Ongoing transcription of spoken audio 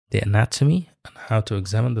the anatomy and how to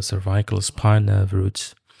examine the cervical spine nerve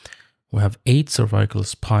roots. We have 8 cervical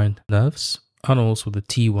spine nerves, and also the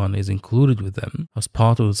T1 is included with them as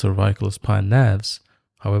part of the cervical spine nerves.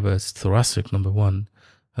 However, it's thoracic number 1,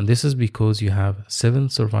 and this is because you have 7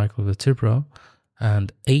 cervical vertebra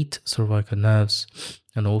and 8 cervical nerves,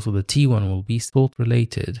 and also the T1 will be thought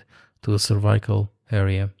related to the cervical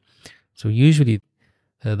area. So usually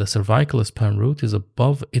the cervical spine root is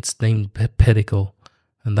above its named pedicle,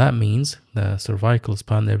 and that means the cervical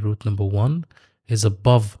spine nerve root number 1 is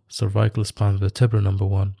above cervical spine vertebra number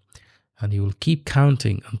 1. And you will keep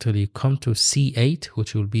counting until you come to C8,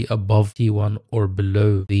 which will be above T1 or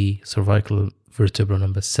below the cervical vertebra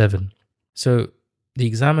number 7. So the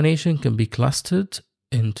examination can be clustered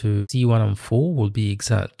into C1 and 4 will be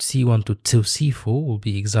C1 to C4 will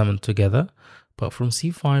be examined together, but from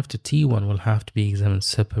C5 to T1 will have to be examined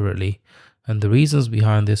separately. And the reasons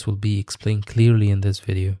behind this will be explained clearly in this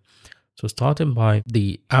video. So starting by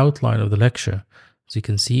the outline of the lecture, as you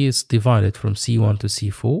can see, it's divided from C1 to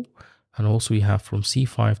C4. And also you have from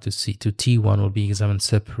C5 to T1 will be examined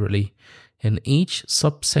separately. In each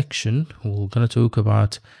subsection, we're going to talk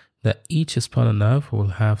about that each spinal nerve will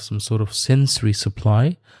have some sort of sensory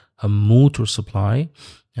supply, a motor supply,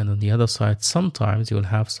 and on the other side, sometimes you will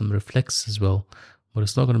have some reflex as well, but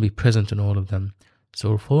it's not going to be present in all of them.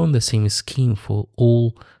 So we're following the same scheme for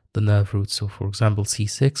all the nerve roots. So for example,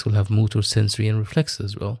 C6 will have motor, sensory, and reflexes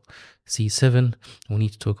as well. C7, we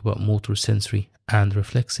need to talk about motor, sensory, and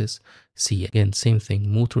reflexes. C, again, same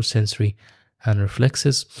thing, motor, sensory, and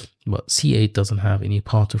reflexes. But C8 doesn't have any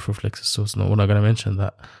part of reflexes, so we're not going to mention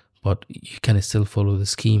that. But you can still follow the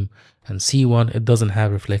scheme. And C1, it doesn't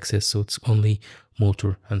have reflexes, so it's only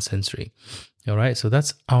motor and sensory. All right, so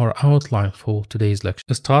that's our outline for today's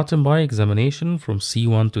lecture. Starting by examination from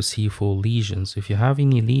C1 to C4 lesions. If you have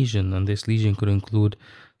any lesion, and this lesion could include,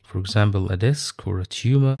 for example, a disc or a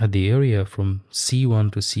tumor at the area from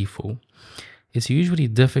C1 to C4, it's usually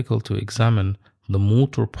difficult to examine the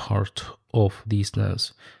motor part of these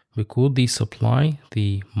nerves because they supply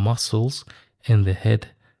the muscles in the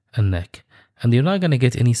head and neck. And you're not going to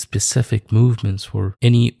get any specific movements for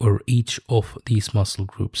any or each of these muscle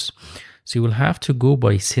groups. So you will have to go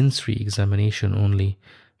by sensory examination only.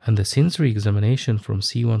 And the sensory examination from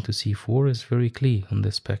C1 to C4 is very clear on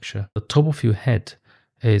this picture. The top of your head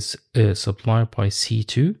is supplied by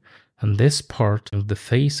C2. And this part of the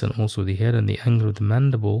face and also the head and the angle of the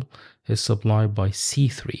mandible is supplied by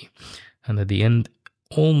C3. And at the end,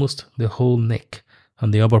 almost the whole neck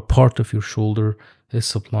and the upper part of your shoulder is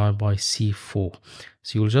supplied by C4.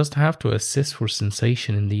 So you'll just have to assess for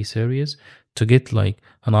sensation in these areas to get like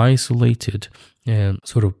an isolated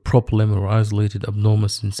sort of problem or isolated abnormal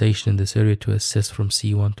sensation in this area to assess from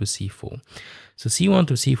C1 to C4. So C1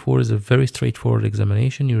 to C4 is a very straightforward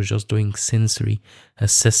examination. You're just doing sensory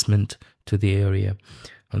assessment to the area.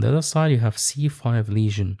 On the other side, you have C5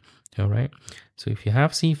 lesion. All right. So if you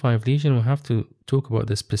have C5 lesion, we'll have to talk about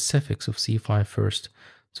the specifics of C5 first.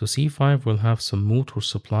 So C5 will have some motor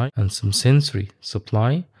supply and some sensory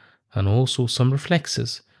supply and also some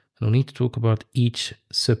reflexes. And we need to talk about each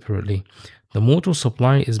separately. The motor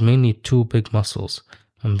supply is mainly 2 big muscles.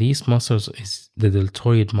 And these muscles is the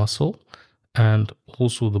deltoid muscle and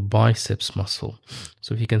also the biceps muscle.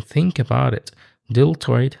 So if you can think about it,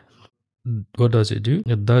 deltoid, what does it do?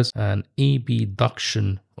 It does an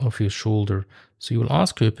abduction of your shoulder. So you will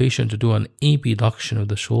ask your patient to do an abduction of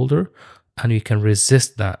the shoulder, and you can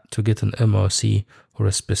resist that to get an MRC or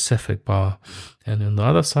a specific power. And on the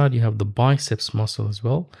other side, you have the biceps muscle as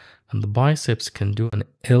well. And the biceps can do an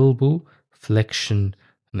elbow flexion,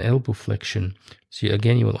 So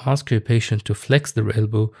again, you will ask your patient to flex their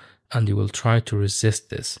elbow, and you will try to resist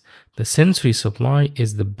this. The sensory supply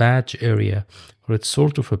is the badge area, or it's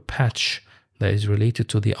sort of a patch that is related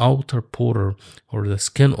to the outer border or the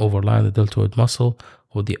skin overlying the deltoid muscle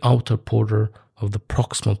or the outer border of the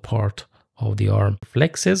proximal part of the arm.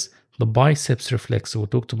 Reflexes, the biceps reflex. So we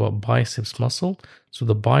talked about biceps muscle. So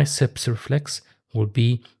the biceps reflex will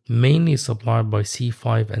be mainly supplied by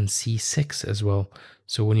C5 and C6 as well.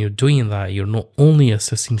 So when you're doing that, you're not only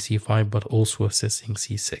assessing C5, but also assessing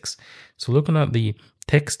C6. So looking at the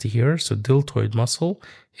text here, so deltoid muscle,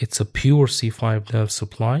 it's a pure C5 nerve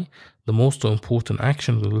supply. The most important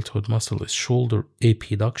action of the deltoid muscle is shoulder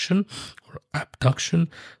abduction or abduction,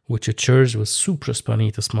 which occurs with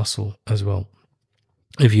supraspinatus muscle as well.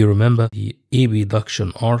 If you remember the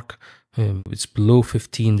abduction arc it's below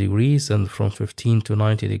 15 degrees and from 15 to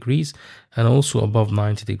 90 degrees and also above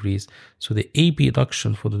 90 degrees. So the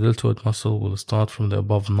abduction for the deltoid muscle will start from the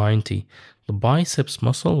above 90. The biceps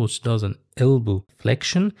muscle, which does an elbow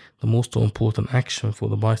flexion, the most important action for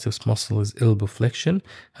the biceps muscle is elbow flexion,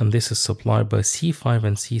 and this is supplied by C5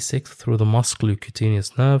 and C6 through the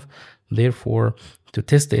musculocutaneous nerve. Therefore, to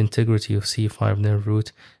test the integrity of C5 nerve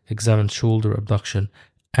root, examine shoulder abduction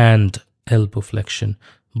and elbow flexion.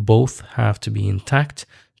 Both have to be intact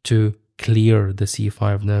to clear the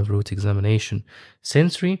C5 nerve root examination.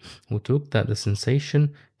 Sensory, we took that the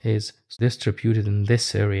sensation is distributed in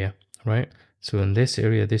this area, right? So in this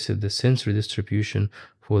area, this is the sensory distribution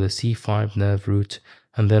for the C5 nerve root.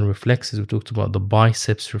 And then reflexes, we talked about the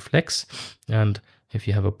biceps reflex. And if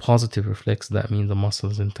you have a positive reflex, that means the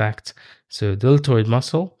muscle is intact. So deltoid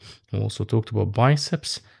muscle, we also talked about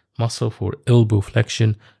biceps muscle for elbow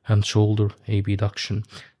flexion and shoulder abduction.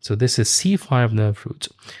 So this is C5 nerve root.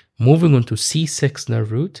 Moving on to C6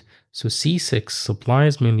 nerve root. So C6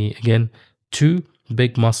 supplies mainly, again, two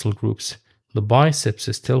big muscle groups. The biceps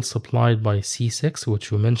is still supplied by C6,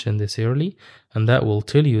 which we mentioned this early, and that will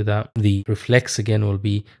tell you that the reflex again will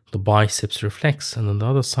be the biceps reflex, and on the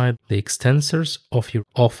other side, the extensors of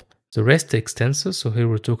the rest extensors. So here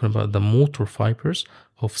we're talking about the motor fibers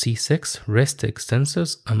of C6, rest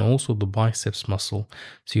extensors, and also the biceps muscle.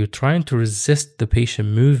 So you're trying to resist the patient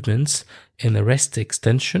movements in the rest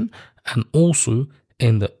extension and also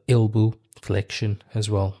in the elbow flexion as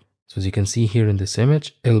well. So as you can see here in this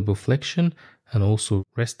image, elbow flexion and also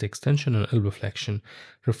rest extension and elbow flexion.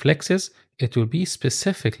 Reflexes, it will be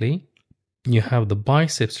specifically, you have the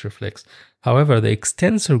biceps reflex. However, the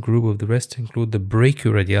extensor group of the rest include the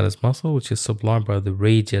brachioradialis muscle, which is supplied by the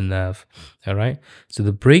radial nerve. All right. So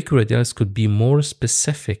the brachioradialis could be more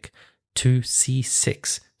specific to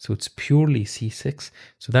C6. So it's purely C6.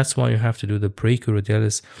 So that's why you have to do the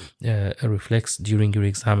brachioradialis reflex during your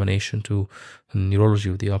examination to neurology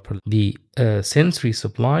of the upper. The sensory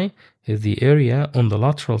supply is the area on the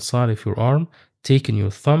lateral side of your arm, taking your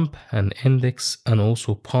thumb and index and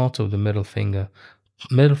also part of the middle finger.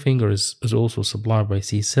 Middle finger is also supplied by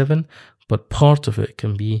C7, but part of it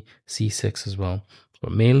can be C6 as well.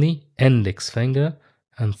 But mainly index finger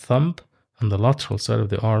and thumb on the lateral side of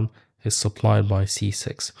the arm is supplied by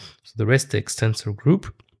C6. So the rest extensor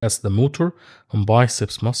group, that's the motor and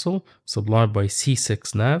biceps muscle, supplied by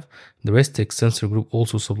C6 nerve. The rest extensor group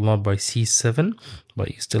also supplied by C7, but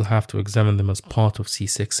you still have to examine them as part of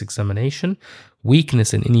C6 examination.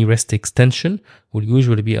 Weakness in any rest extension will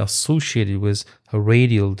usually be associated with a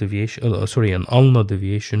radial deviation, an ulnar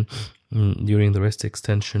deviation during the rest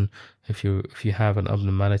extension if you have an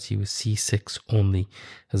abnormality with C6 only.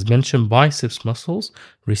 As mentioned, biceps muscles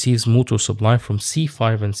receives motor supply from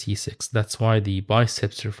C5 and C6. That's why the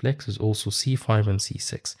biceps reflex is also C5 and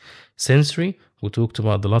C6. Sensory, we talked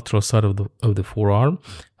about the lateral side of the forearm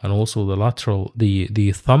and also the lateral,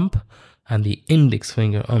 the thumb and the index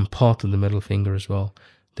finger and part of the middle finger as well.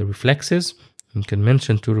 The reflexes, you can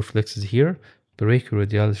mention two reflexes here,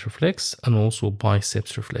 brachioradialis reflex and also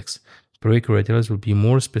biceps reflex. Brachioradialis will be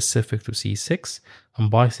more specific to C6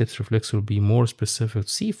 and biceps reflex will be more specific to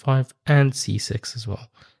C5 and C6 as well.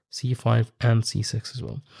 C5 and C6 as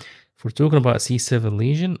well. If we're talking about C7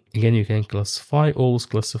 lesion, again, you can always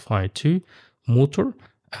classify two, motor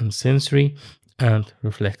and sensory and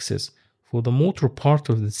reflexes. For the motor part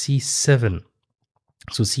of the C7,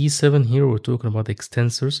 so C7 here, we're talking about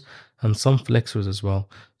extensors and some flexors as well.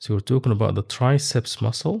 So we're talking about the triceps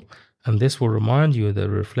muscle, and this will remind you that the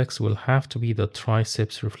reflex will have to be the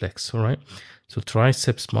triceps reflex, all right? So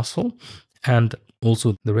triceps muscle and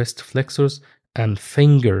also the rest flexors and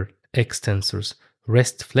finger extensors,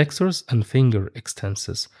 rest flexors and finger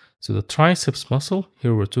extensors. So the triceps muscle,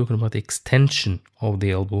 here we're talking about the extension of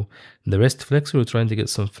the elbow. The rest flexor, we're trying to get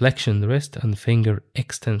some flexion in the rest, and finger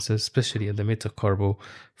extensors, especially at the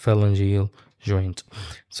metacarpophalangeal joint.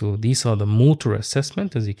 So these are the motor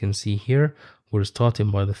assessment. As you can see here, we're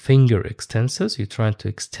starting by the finger extensors. You're trying to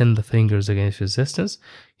extend the fingers against resistance.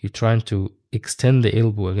 You're trying to extend the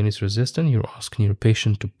elbow against resistance. You're asking your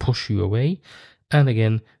patient to push you away. And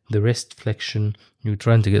again, the wrist flexion, you're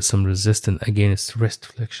trying to get some resistance against wrist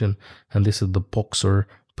flexion, and this is the boxer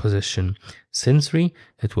position. Sensory,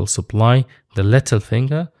 it will supply the little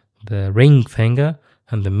finger, the ring finger,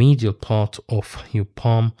 and the medial part of your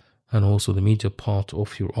palm, and also the medial part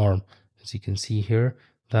of your arm. As you can see here,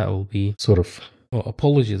 that will be sort of,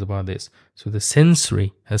 apologies about this. So the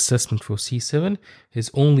sensory assessment for C7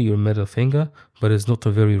 is only your middle finger, but it's not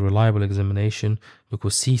a very reliable examination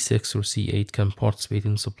because C6 or C8 can participate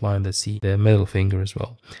in supplying the middle finger as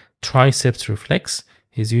well. Triceps reflex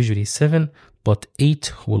is usually 7, but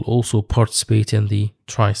 8 will also participate in the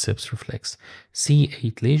triceps reflex.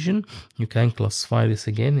 C8 lesion, you can classify this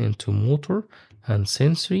again into motor and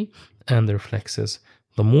sensory and the reflexes.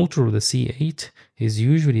 The motor of the C8 is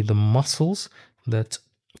usually the muscles that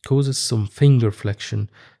causes some finger flexion,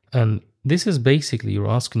 and this is basically you're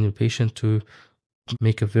asking your patient to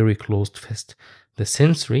make a very closed fist. The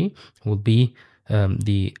sensory will be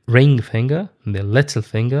the ring finger, the little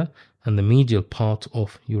finger, and the medial part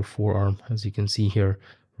of your forearm. As you can see here,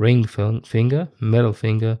 ring finger, middle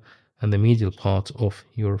finger, and the medial part of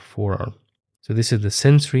your forearm. So this is the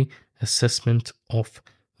sensory assessment of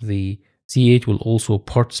the C8. Will also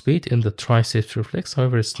participate in the triceps reflex.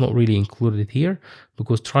 However, it's not really included here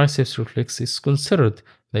because triceps reflex is considered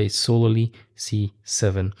that it's solely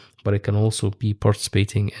C7, but it can also be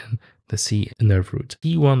participating in the C nerve root.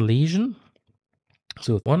 T1 lesion.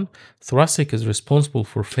 So one, thoracic is responsible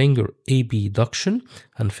for finger abduction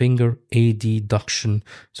and finger adduction.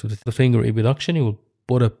 So the finger abduction, you will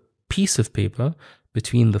put a piece of paper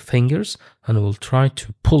between the fingers and will try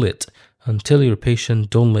to pull it until your patient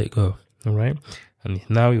don't let go. All right. And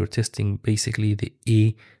now you're testing basically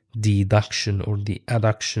the adduction or the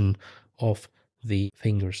adduction of the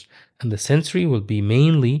fingers. And the sensory will be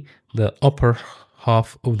mainly the upper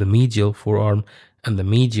half of the medial forearm and the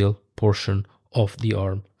medial portion of the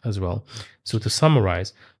arm as well. So to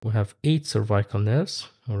summarize, we have 8 cervical nerves,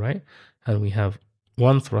 all right, and we have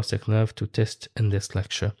 1 thoracic nerve to test in this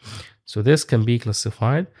lecture. So this can be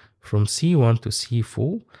classified from C1 to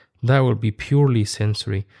C4. That will be purely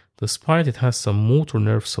sensory. Despite it has some motor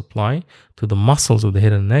nerve supply to the muscles of the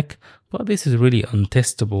head and neck, but this is really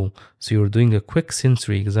untestable. So you're doing a quick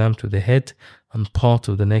sensory exam to the head and part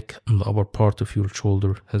of the neck and the upper part of your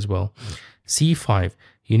shoulder as well. C5,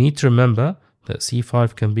 you need to remember that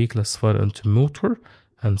C5 can be classified into motor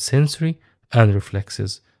and sensory and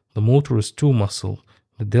reflexes. The motor is 2 muscles,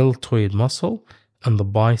 the deltoid muscle and the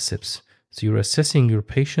biceps. So you're assessing your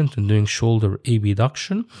patient and doing shoulder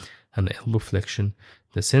abduction and elbow flexion.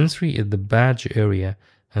 The sensory is the badge area,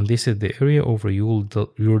 and this is the area over your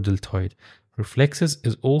deltoid. Reflexes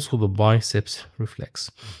is also the biceps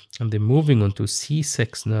reflex. And then moving on to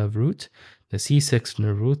C6 nerve root. The C6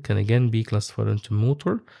 nerve root can again be classified into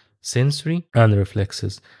motor, sensory, and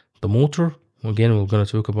reflexes. The motor, again, we're going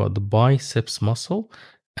to talk about the biceps muscle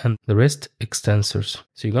and the wrist extensors.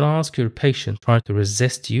 So you're going to ask your patient try to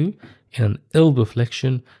resist you in an elbow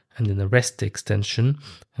flexion and in a wrist extension.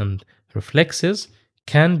 And reflexes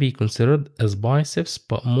can be considered as biceps,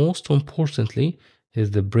 but most importantly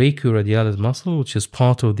is the brachioradialis muscle, which is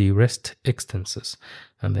part of the wrist extensors.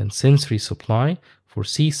 And then sensory supply for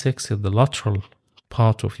C6 is the lateral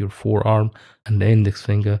part of your forearm and the index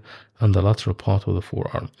finger and the lateral part of the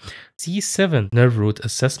forearm. C7 nerve root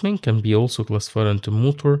assessment can be also classified into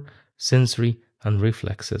motor, sensory, and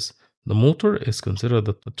reflexes. The motor is considered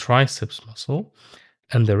the triceps muscle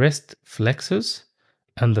and the wrist flexors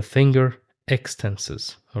and the finger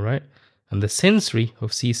extensors, all right? And the sensory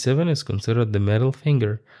of C7 is considered the middle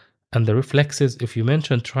finger, and the reflexes, if you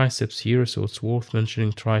mention triceps here, so it's worth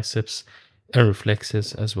mentioning triceps and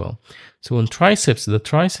reflexes as well. So in triceps, the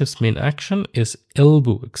triceps main action is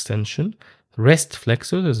elbow extension, wrist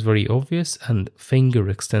flexors is very obvious, and finger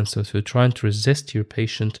extensors. So you're trying to resist your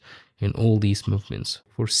patient in all these movements.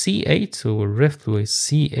 For C8, so we'll riff with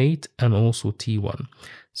C8 and also T1.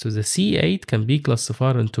 So the C8 can be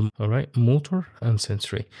classified into motor and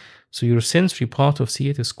sensory. So your sensory part of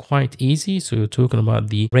C8 is quite easy. So you're talking about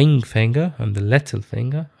the ring finger and the little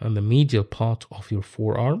finger and the medial part of your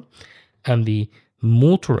forearm. And the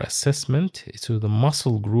motor assessment, so the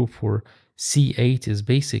muscle group for C8 is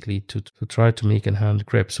basically to try to make a hand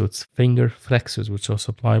grip. So it's finger flexors, which are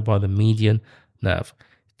supplied by the median nerve.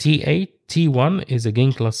 T1 is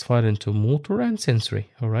again classified into motor and sensory,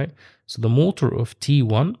 all right? So the motor of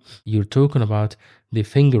T1, you're talking about the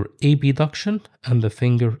finger abduction and the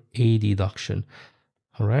finger adduction,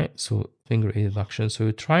 all right? So finger adduction. So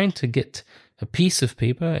you're trying to get a piece of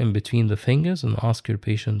paper in between the fingers and ask your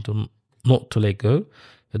patient not to let go.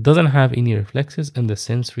 It doesn't have any reflexes, and the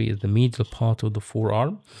sensory is the medial part of the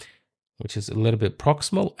forearm, which is a little bit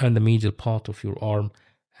proximal, and the medial part of your arm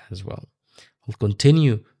as well. We'll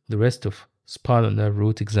continue the rest of spinal nerve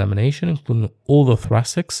root examination, including all the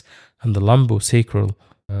thoracics and the lumbosacral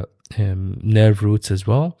nerve roots as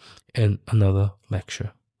well, in another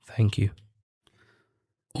lecture. Thank you.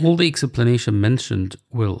 All the explanation mentioned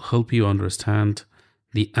will help you understand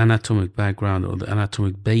the anatomic background or the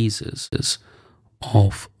anatomic basis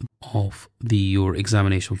of your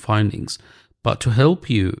examination findings. But to help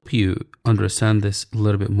you understand this a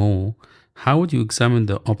little bit more, how would you examine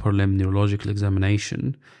the upper limb neurological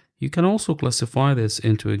examination? You can also classify this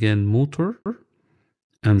into, again, motor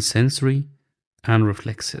and sensory and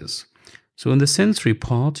reflexes. So in the sensory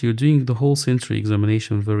part, you're doing the whole sensory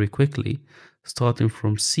examination very quickly, starting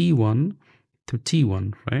from C1 to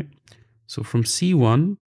T1, right? So from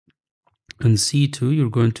C1 and C2, you're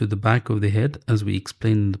going to the back of the head, as we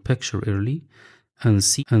explained in the picture early, and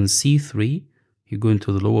C3, you're going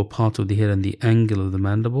to the lower part of the head and the angle of the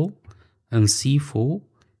mandible, and C4,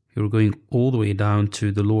 you're going all the way down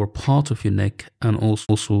to the lower part of your neck and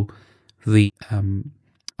also the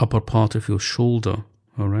upper part of your shoulder,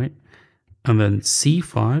 all right? And then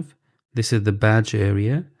C5, this is the badge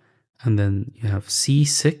area, and then you have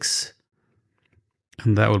C6,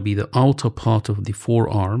 and that will be the outer part of the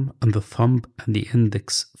forearm and the thumb and the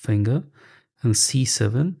index finger, and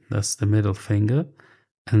C7, that's the middle finger,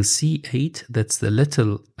 and C8, that's the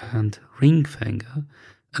little and ring finger,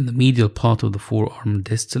 and the medial part of the forearm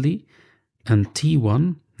distally, and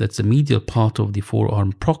T1, that's the medial part of the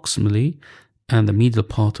forearm proximally, and the medial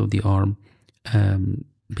part of the arm,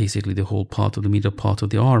 basically the whole part of the medial part of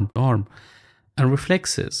the arm. And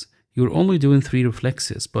reflexes, you're only doing 3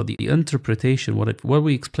 reflexes, but the interpretation, what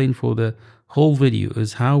we explained for the whole video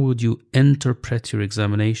is how would you interpret your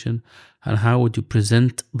examination and how would you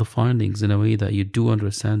present the findings in a way that you do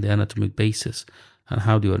understand the anatomic basis, and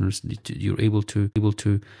how do you understand you're able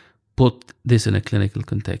to put this in a clinical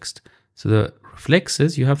context. So the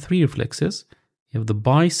reflexes, you have 3 reflexes. You have the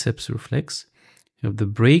biceps reflex, you have the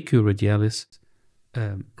brachioradialis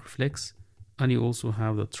reflex, and you also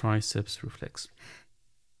have the triceps reflex.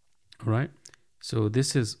 All right, so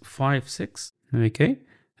this is 5, 6, okay,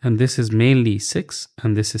 and this is mainly 6,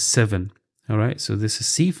 and this is 7. All right, so this is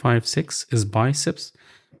C5, 6 is biceps,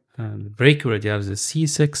 and brachioradialis is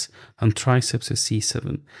C6, and triceps is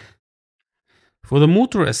C7. For the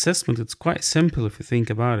motor assessment, it's quite simple if you think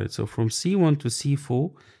about it. So from C1 to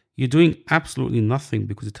C4, you're doing absolutely nothing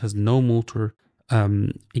because it has no motor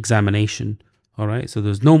examination. All right, so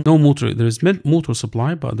there's no motor, there is motor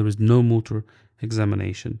supply, but there is no motor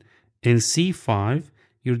examination. In C5,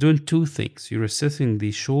 you're doing 2 things. You're assessing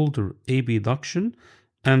the shoulder abduction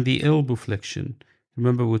and the elbow flexion.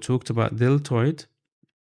 Remember, we talked about deltoid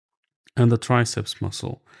and the triceps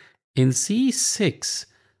muscle. In C6,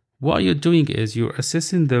 what you're doing is you're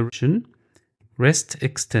assessing the wrist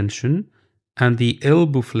extension and the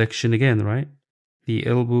elbow flexion again, right? The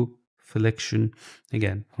elbow flexion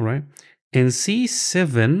again, all right? In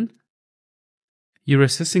C7, you're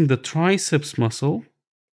assessing the triceps muscle.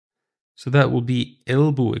 So that will be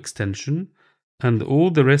elbow extension, and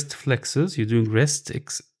all the wrist flexors, you're doing wrist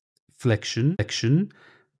flexion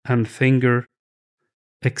and finger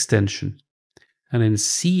extension. And in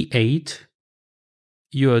C8,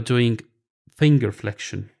 you are doing finger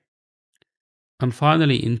flexion. And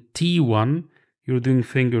finally, in T1, you're doing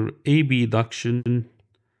finger abduction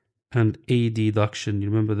and adduction. You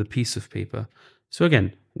remember the piece of paper. So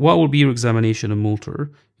again, what will be your examination of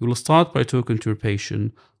motor? You will start by talking to your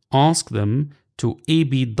patient, ask them to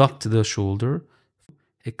abduct the shoulder,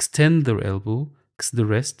 extend their elbow, the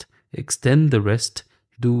wrist, extend the wrist,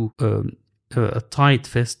 do a tight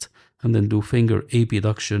fist, and then do finger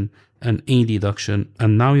abduction and adduction.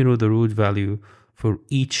 And now you know the root value for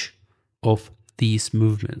each of these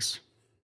movements.